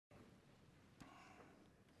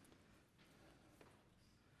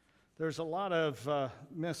There's a lot of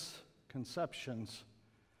misconceptions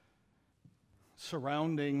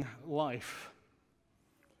surrounding life.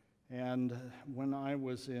 And when I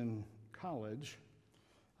was in college,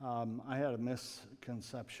 I had a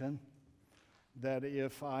misconception that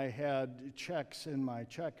if I had checks in my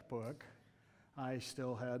checkbook, I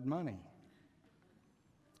still had money.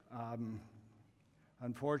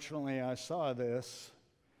 Unfortunately, I saw this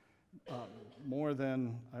more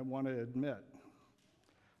than I want to admit.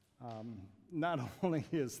 Not only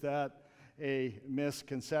is that a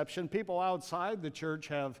misconception, people outside the church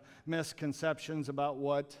have misconceptions about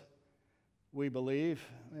what we believe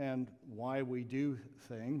and why we do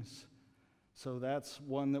things. So that's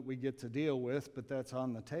one that we get to deal with, but that's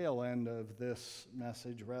on the tail end of this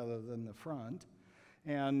message rather than the front.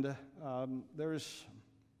 And there's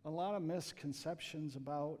a lot of misconceptions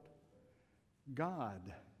about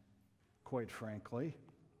God, quite frankly.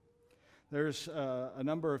 There's a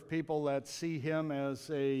number of people that see him as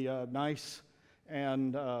a nice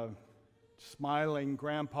and smiling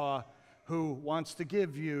grandpa who wants to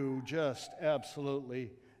give you just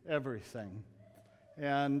absolutely everything.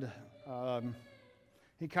 And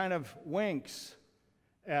he kind of winks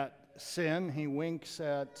at sin. He winks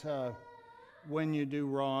at when you do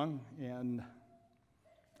wrong, and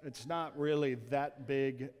it's not really that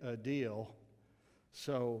big a deal.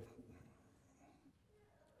 So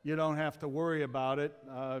you don't have to worry about it.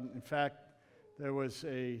 In fact, there was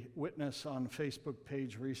a witness on a Facebook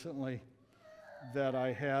page recently that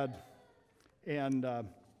I had, and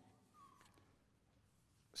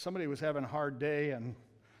somebody was having a hard day, and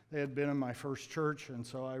they had been in my first church, and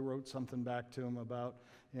so I wrote something back to them about,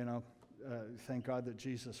 thank God that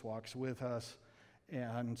Jesus walks with us.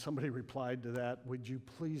 And somebody replied to that, would you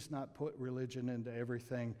please not put religion into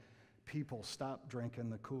everything? People, stop drinking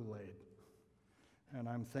the Kool-Aid. And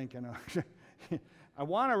I'm thinking, I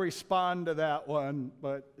want to respond to that one,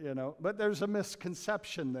 but there's a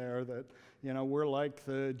misconception there that, we're like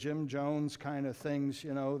the Jim Jones kind of things,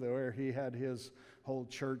 where he had his whole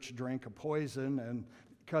church drink a poison, and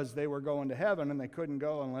because they were going to heaven and they couldn't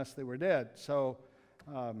go unless they were dead. So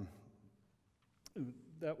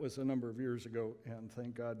that was a number of years ago, and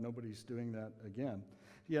thank God nobody's doing that again.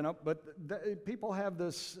 But people have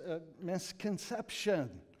this misconception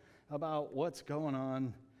about what's going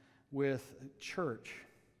on with church.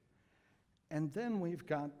 And then we've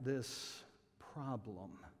got this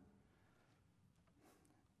problem.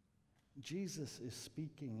 Jesus is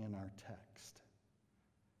speaking in our text,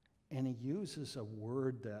 and he uses a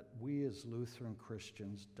word that we as Lutheran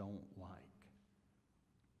Christians don't like.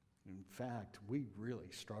 In fact, we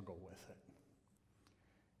really struggle with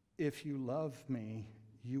it. If you love me,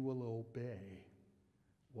 you will obey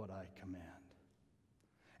what I command.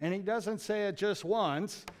 And he doesn't say it just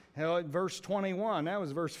once. Verse 21, that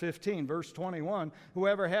was verse 15. Verse 21,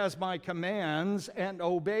 whoever has my commands and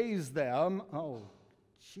obeys them, oh,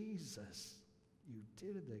 Jesus, you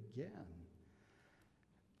did it again.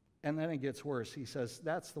 And then it gets worse. He says,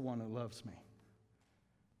 that's the one who loves me.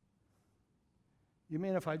 You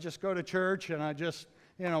mean if I just go to church and I just,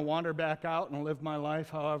 wander back out and live my life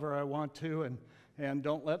however I want to and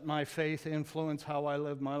don't let my faith influence how I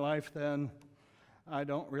live my life, then I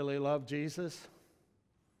don't really love Jesus?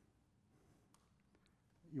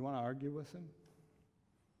 You want to argue with him?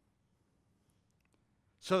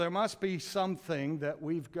 So there must be something that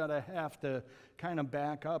we've got to have to kind of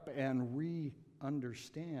back up and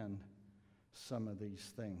re-understand some of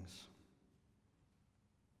these things.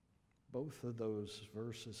 Both of those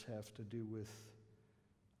verses have to do with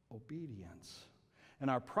obedience. And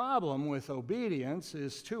our problem with obedience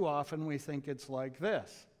is too often we think it's like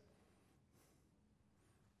this.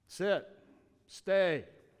 Sit, stay,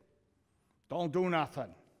 don't do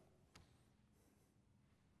nothing.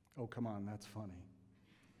 Oh, come on, that's funny.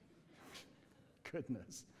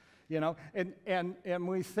 Goodness. And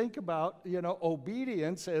we think about,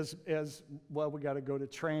 obedience as well, we got to go to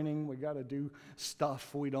training, we got to do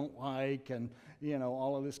stuff we don't like, and,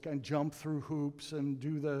 all of this kind of jump through hoops and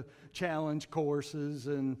do the challenge courses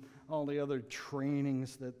and all the other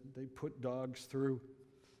trainings that they put dogs through.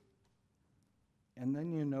 And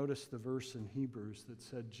then you notice the verse in Hebrews that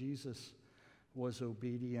said Jesus was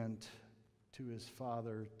obedient to his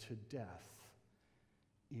Father to death,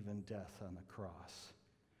 even death on the cross.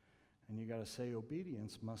 And you got to say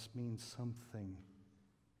obedience must mean something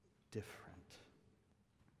different.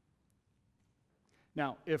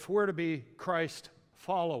 Now, if we're to be Christ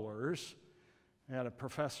followers, I had a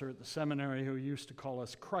professor at the seminary who used to call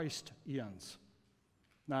us Christians,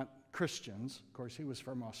 not Christians. Of course, he was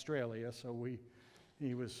from Australia, so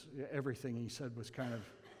everything he said was kind of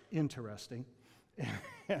interesting.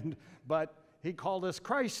 But he called us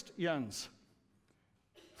Christians,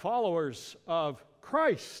 followers of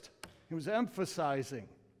Christ. He was emphasizing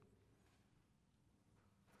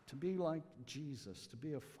to be like Jesus, to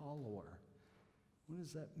be a follower. What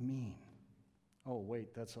does that mean? Oh,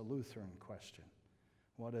 wait, that's a Lutheran question.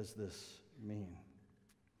 What does this mean?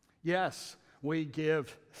 Yes, we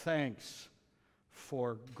give thanks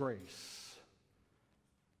for grace.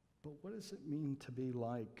 But what does it mean to be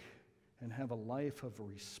like and have a life of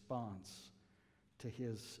response to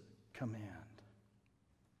his command?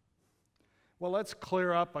 Well, let's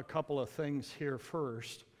clear up a couple of things here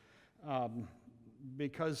first,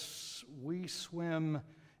 because we swim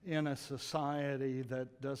in a society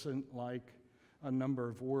that doesn't like a number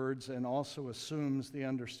of words and also assumes the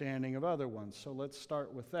understanding of other ones. So let's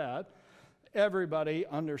start with that. Everybody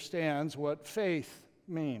understands what faith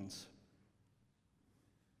means.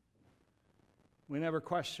 We never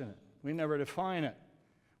question it. We never define it.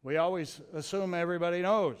 We always assume everybody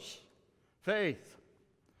knows faith.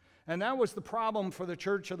 And that was the problem for the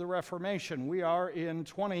Church of the Reformation. We are in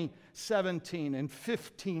 2017. In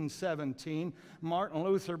 1517, Martin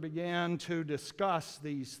Luther began to discuss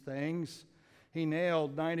these things. He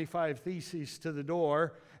nailed 95 theses to the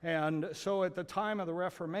door. And so at the time of the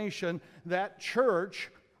Reformation, that church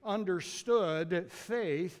understood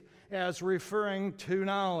faith as referring to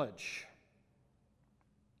knowledge.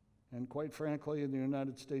 And quite frankly, in the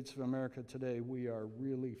United States of America today, we are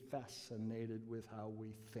really fascinated with how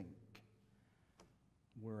we think.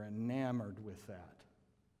 We're enamored with that.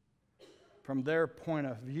 From their point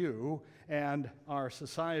of view and our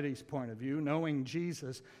society's point of view, knowing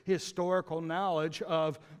Jesus, historical knowledge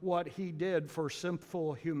of what he did for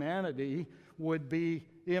sinful humanity would be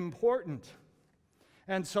important.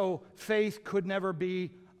 And so faith could never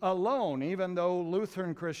be alone, even though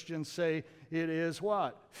Lutheran Christians say it is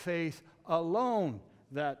what? Faith alone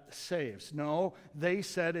that saves. No, they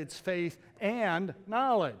said it's faith and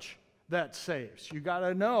knowledge that saves. You got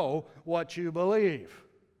to know what you believe.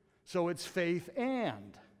 So it's faith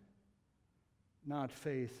and, not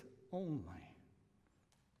faith only.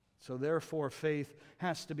 So therefore, faith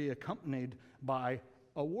has to be accompanied by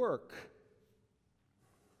a work.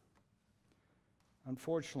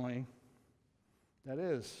 Unfortunately, that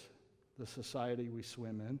is the society we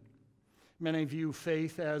swim in. Many view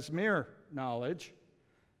faith as mere knowledge,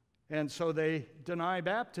 and so they deny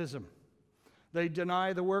baptism. They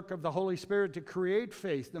deny the work of the Holy Spirit to create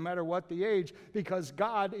faith, no matter what the age, because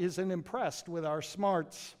God isn't impressed with our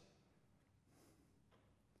smarts.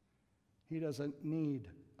 He doesn't need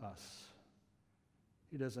us.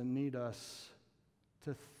 He doesn't need us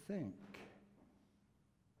to think.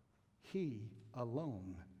 He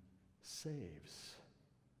alone saves.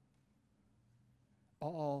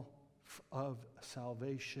 All of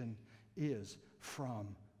salvation is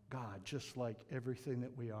from God, just like everything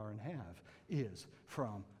that we are and have is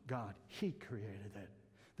from God. He created it.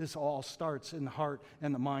 This all starts in the heart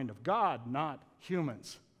and the mind of God, not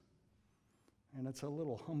humans. And it's a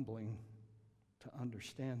little humbling to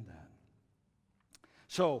understand that.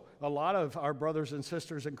 So, a lot of our brothers and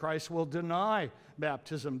sisters in Christ will deny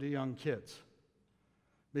baptism to young kids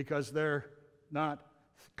because they're not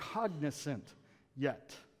cognizant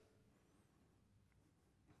yet.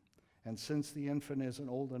 And since the infant isn't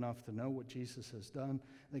old enough to know what Jesus has done,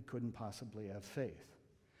 they couldn't possibly have faith.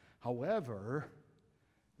 However,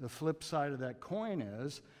 the flip side of that coin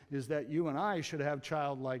is that you and I should have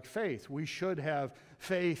childlike faith. We should have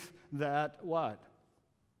faith that what?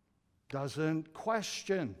 Doesn't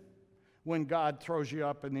question when God throws you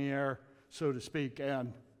up in the air, so to speak,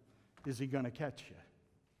 and is he going to catch you?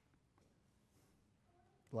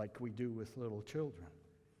 Like we do with little children.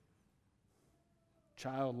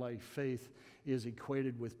 Childlike faith is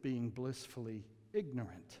equated with being blissfully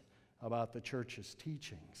ignorant about the church's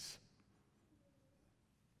teachings.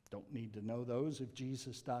 Don't need to know those if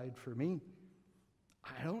Jesus died for me.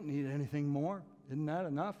 I don't need anything more. Isn't that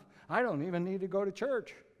enough? I don't even need to go to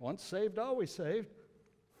church. Once saved, always saved.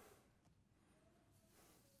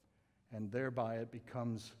 And thereby it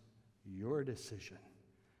becomes your decision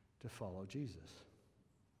to follow Jesus.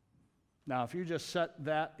 Now, if you just set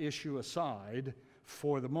that issue aside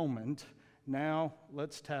for the moment, now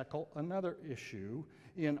let's tackle another issue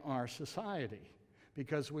in our society.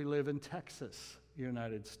 Because we live in Texas,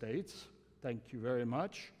 United States, thank you very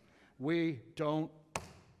much, we don't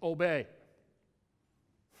obey.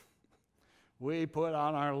 We put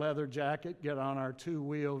on our leather jacket, get on our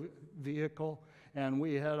two-wheel vehicle, and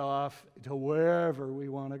we head off to wherever we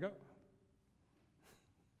want to go.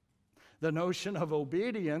 The notion of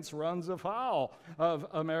obedience runs afoul of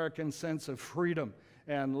American sense of freedom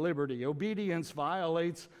and liberty. Obedience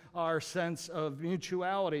violates our sense of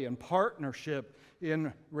mutuality and partnership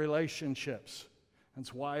in relationships.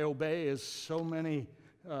 That's why obey is so many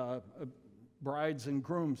brides and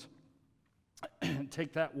grooms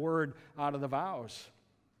take that word out of the vows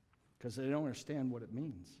because they don't understand what it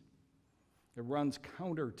means. It runs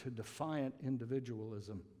counter to defiant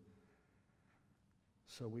individualism.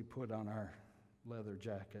 So we put on our leather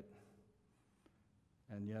jacket,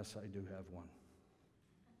 and yes, I do have one.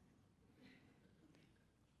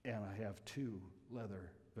 And I have 2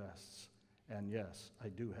 leather vests, and yes, I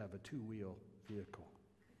do have a 2-wheel vehicle.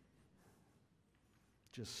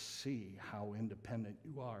 Just see how independent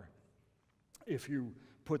you are if you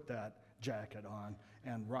put that jacket on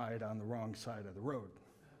and ride on the wrong side of the road.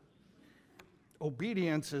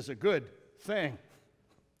 Obedience is a good thing.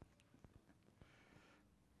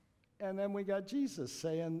 And then we got Jesus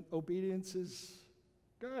saying obedience is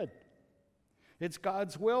good. It's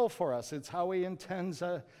God's will for us. It's how he intends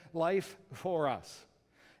a life for us.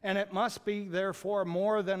 And it must be, therefore,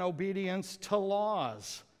 more than obedience to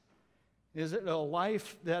laws. Is it a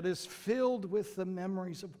life that is filled with the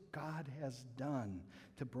memories of what God has done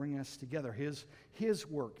to bring us together? His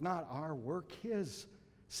work, not our work, his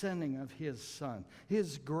sending of his Son,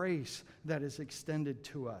 his grace that is extended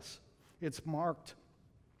to us. It's marked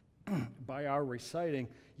by our reciting,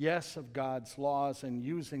 yes, of God's laws and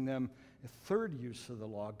using them, a third use of the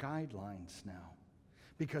law, guidelines now.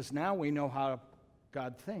 Because now we know how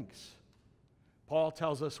God thinks. Paul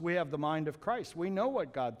tells us we have the mind of Christ. We know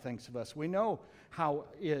what God thinks of us. We know how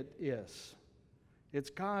it is.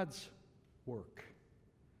 It's God's work.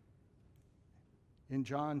 In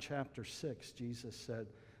John chapter 6, Jesus said,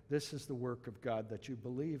 "This is the work of God, that you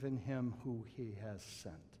believe in him who he has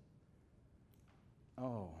sent."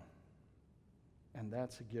 Oh, and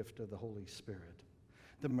that's a gift of the Holy Spirit.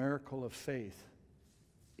 The miracle of faith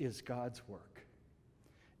is God's work.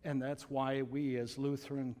 And that's why we as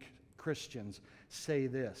Lutheran Christians say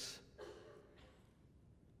this: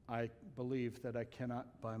 I believe that I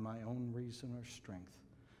cannot by my own reason or strength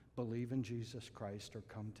believe in Jesus Christ or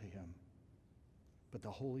come to him. But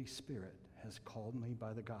the Holy Spirit has called me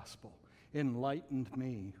by the gospel, enlightened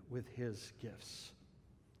me with his gifts,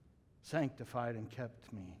 sanctified and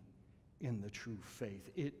kept me in the true faith.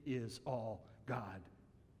 It is all God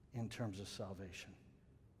in terms of salvation.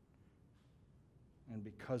 And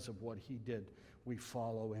because of what he did, we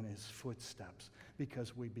follow in his footsteps,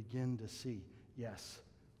 because we begin to see, yes,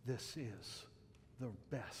 this is the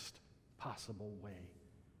best possible way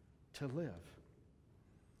to live.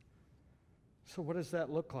 So what does that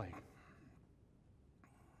look like?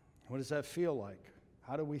 What does that feel like?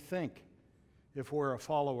 How do we think if we're a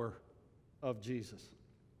follower of Jesus?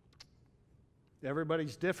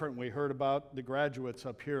 Everybody's different. We heard about the graduates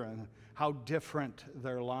up here and how different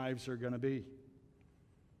their lives are going to be.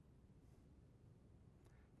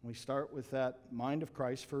 We start with that mind of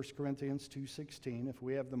Christ, 1 Corinthians 2:16. If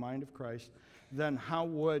we have the mind of Christ, then how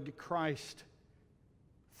would Christ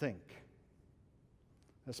think?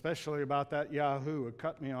 Especially about that yahoo who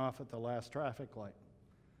cut me off at the last traffic light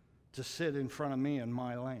to sit in front of me in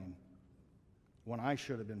my lane when I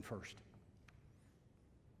should have been first.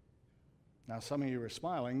 Now, some of you are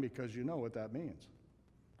smiling because you know what that means.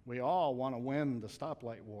 We all want to win the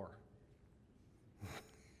stoplight war.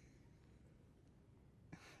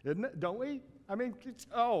 Isn't it? Don't we? I mean,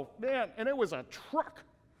 oh, man, and it was a truck.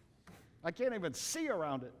 I can't even see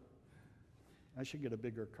around it. I should get a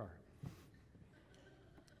bigger car.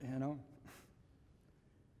 You know?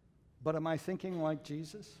 But am I thinking like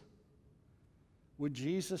Jesus? Would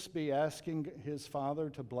Jesus be asking his Father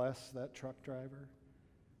to bless that truck driver?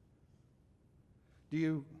 Do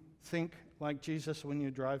you think like Jesus when you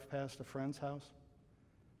drive past a friend's house?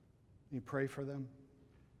 You pray for them?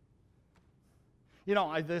 You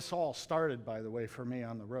know, this all started, by the way, for me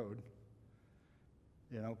on the road.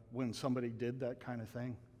 You know, when somebody did that kind of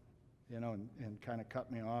thing, you know, and kind of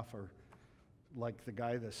cut me off, or like the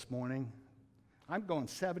guy this morning. I'm going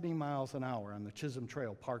 70 miles an hour on the Chisholm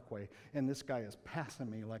Trail Parkway, and this guy is passing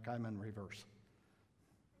me like I'm in reverse.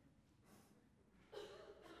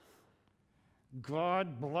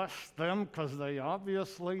 God bless them, because they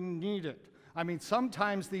obviously need it. I mean,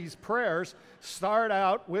 sometimes these prayers start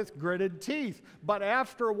out with gritted teeth, but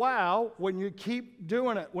after a while, when you keep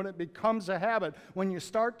doing it, when it becomes a habit, when you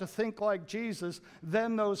start to think like Jesus,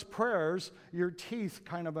 then those prayers, your teeth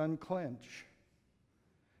kind of unclench.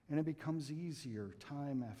 And it becomes easier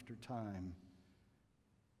time after time.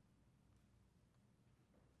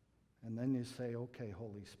 And then you say, okay,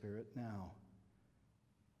 Holy Spirit, now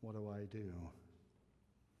What do I do?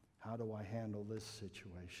 How do I handle this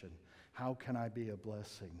situation? How can I be a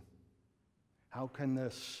blessing? How can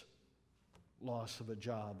this loss of a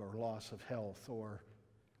job or loss of health or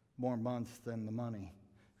more months than the money,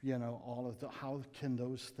 how can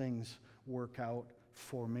those things work out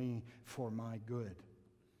for me, for my good?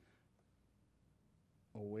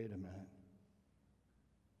 Oh, wait a minute.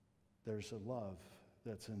 There's a love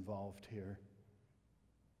that's involved here.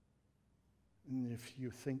 And if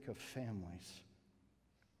you think of families,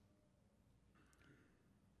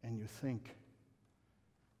 and you think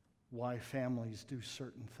why families do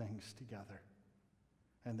certain things together,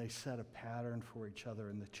 and they set a pattern for each other,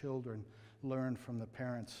 and the children learn from the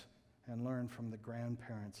parents and learn from the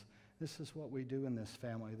grandparents. This is what we do in this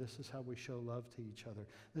family. This is how we show love to each other.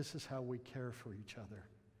 This is how we care for each other.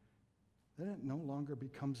 Then it no longer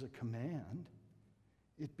becomes a command.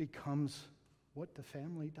 It becomes what the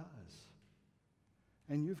family does.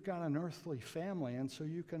 And you've got an earthly family, and so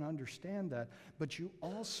you can understand that. But you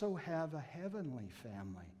also have a heavenly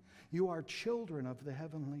family. You are children of the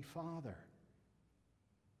Heavenly Father.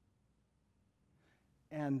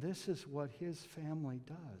 And this is what his family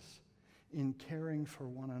does in caring for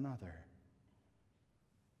one another.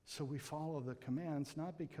 So we follow the commands,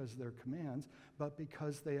 not because they're commands, but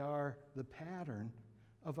because they are the pattern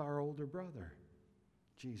of our older brother,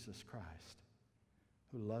 Jesus Christ,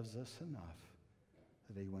 who loves us enough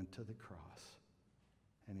that he went to the cross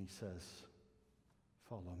and he says,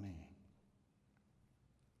 "Follow me."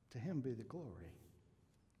 To him be the glory.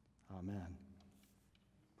 Amen.